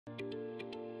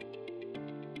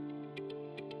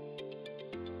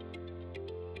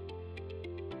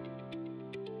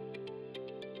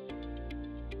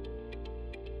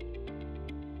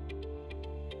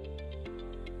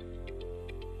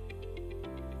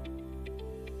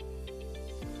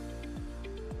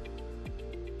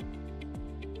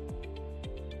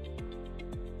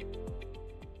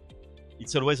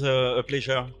It's always a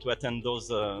pleasure to attend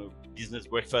those business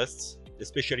breakfasts,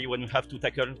 especially when we have to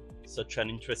tackle such an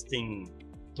interesting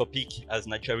topic as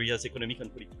Nigeria's economic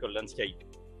and political landscape.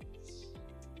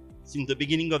 Since the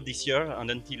beginning of this year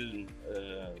and until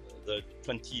the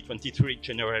 2023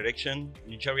 general election,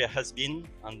 Nigeria has been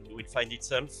and will find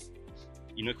itself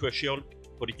in a crucial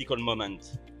political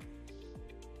moment.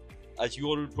 As you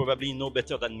all probably know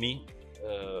better than me,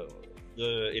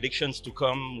 the elections to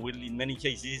come will in many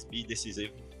cases be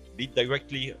decisive, be it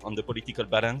directly on the political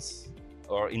balance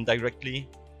or indirectly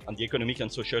on the economic and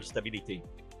social stability.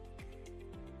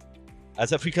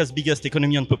 As Africa's biggest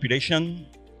economy and population,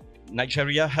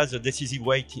 Nigeria has a decisive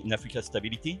weight in Africa's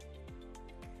stability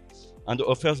and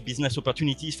offers business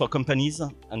opportunities for companies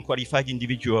and qualified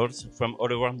individuals from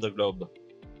all around the globe.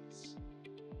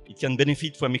 It can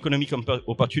benefit from economic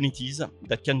opportunities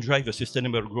that can drive a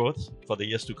sustainable growth for the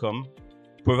years to come,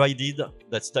 provided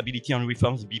that stability and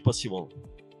reforms be possible.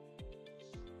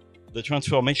 The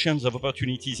transformations of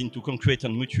opportunities into concrete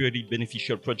and mutually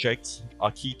beneficial projects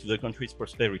are key to the country's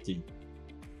prosperity.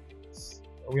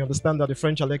 We understand that the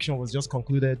French election was just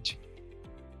concluded.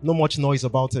 No much noise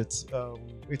about it.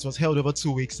 It was held over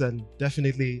 2 weeks, and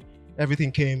definitely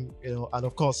everything came, and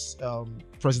of course,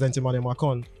 President Emmanuel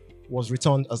Macron was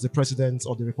returned as the president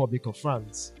of the Republic of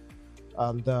France.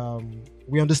 And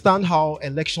we understand how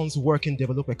elections work in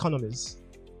developed economies.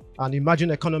 And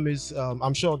emerging economies,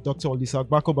 I'm sure Dr. Olisa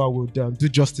Agbakoba would do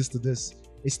justice to this.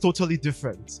 It's totally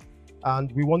different.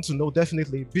 And we want to know,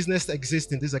 definitely, business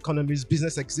exists in these economies,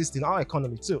 business exists in our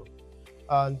economy too.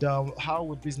 And how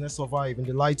would business survive in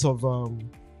the light of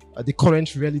the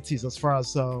current realities as far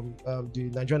as the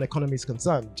Nigerian economy is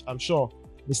concerned? I'm sure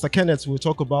Mr. Kenneth will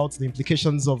talk about the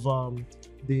implications of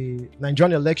the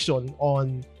Nigerian election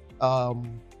on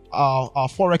our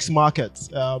forex market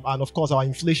and of course our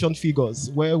inflation figures,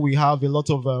 where we have a lot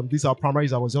of these are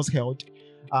primaries that was just held,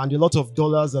 and a lot of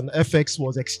dollars and FX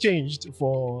was exchanged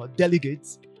for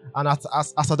delegates, and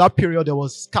as at that period there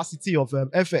was scarcity of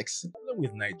FX. The problem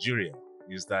with Nigeria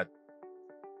is that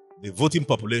the voting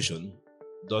population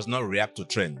does not react to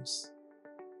trends,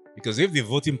 because if the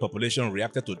voting population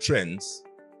reacted to trends,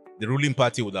 the ruling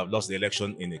party would have lost the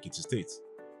election in Ekiti State.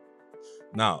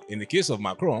 Now, in the case of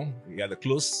Macron, he had a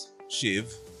close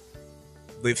shave.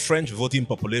 The French voting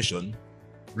population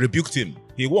rebuked him.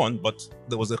 He won, but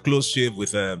there was a close shave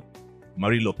with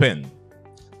Marine Le Pen.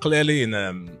 Clearly, in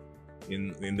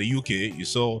the UK, you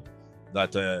saw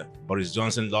that Boris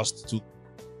Johnson lost 2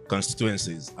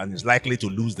 constituencies and is likely to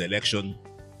lose the election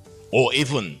or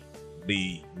even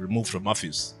be removed from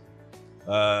office.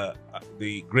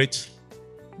 The great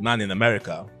man in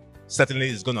America certainly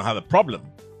is going to have a problem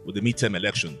with the midterm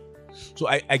election. So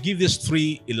I give these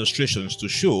 3 illustrations to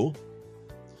show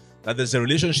that there's a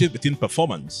relationship between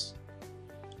performance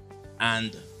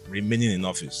and remaining in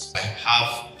office. I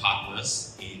have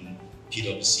partners in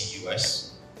PwC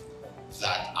US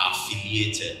that are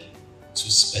affiliated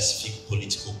to specific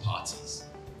political parties,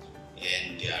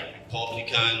 and they are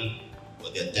Republican or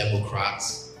they're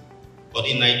Democrats. But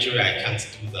in Nigeria, I can't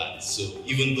do that. So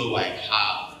even though I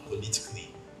have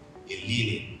politically a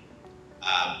leaning,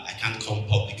 I can't come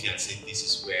publicly and say this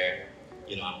is where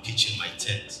I'm pitching my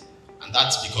tent, and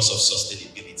that's because of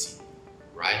sustainability,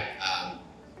 right?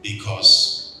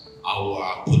 Because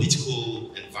our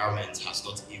political environment has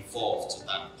not evolved to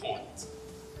that point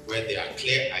where there are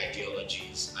clear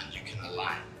ideologies and you can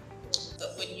align.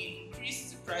 That when you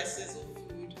increase the prices of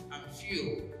food and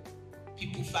fuel,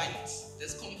 people fight.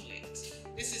 There's conflict.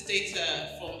 This is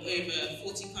data from over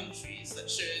 40 countries that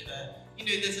show that,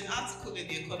 there's an article in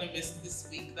The Economist this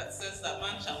week that says that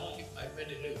man shall not live by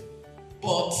bread alone.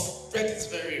 But bread is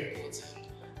very important.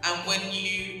 And when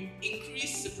you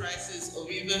increase the prices of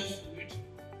either food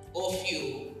or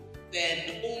fuel,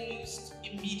 then almost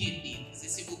immediately there's a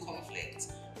civil conflict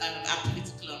and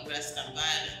political unrest and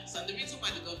violence. And the reason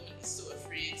why the government is so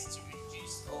afraid to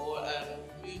reduce or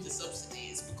remove the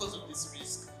subsidies is because of this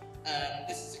risk.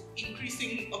 This is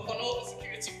increasing, upon all the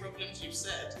security problems you've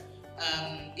said,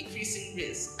 increasing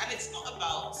risk. And it's not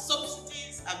about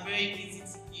subsidies are very easy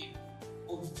to give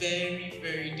or very,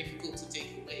 very difficult to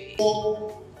take away.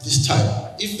 This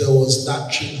time, if there was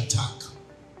that train attack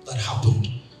that happened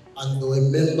and there were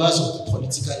members of the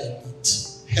political elite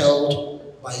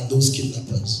held by those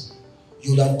kidnappers,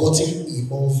 you would have gotten a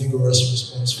more vigorous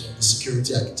response from the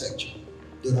security architecture.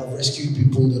 They would have rescued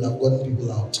people, they would have gotten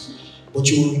people out. But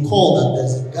you will recall that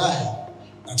there's a guy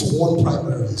that won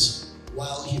primaries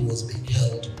while he was being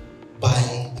held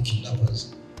by the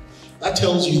kidnappers. That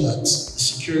tells you that the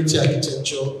security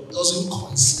architecture doesn't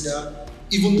consider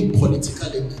even the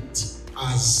political elite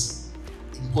as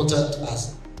important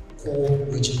as poor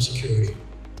regime security.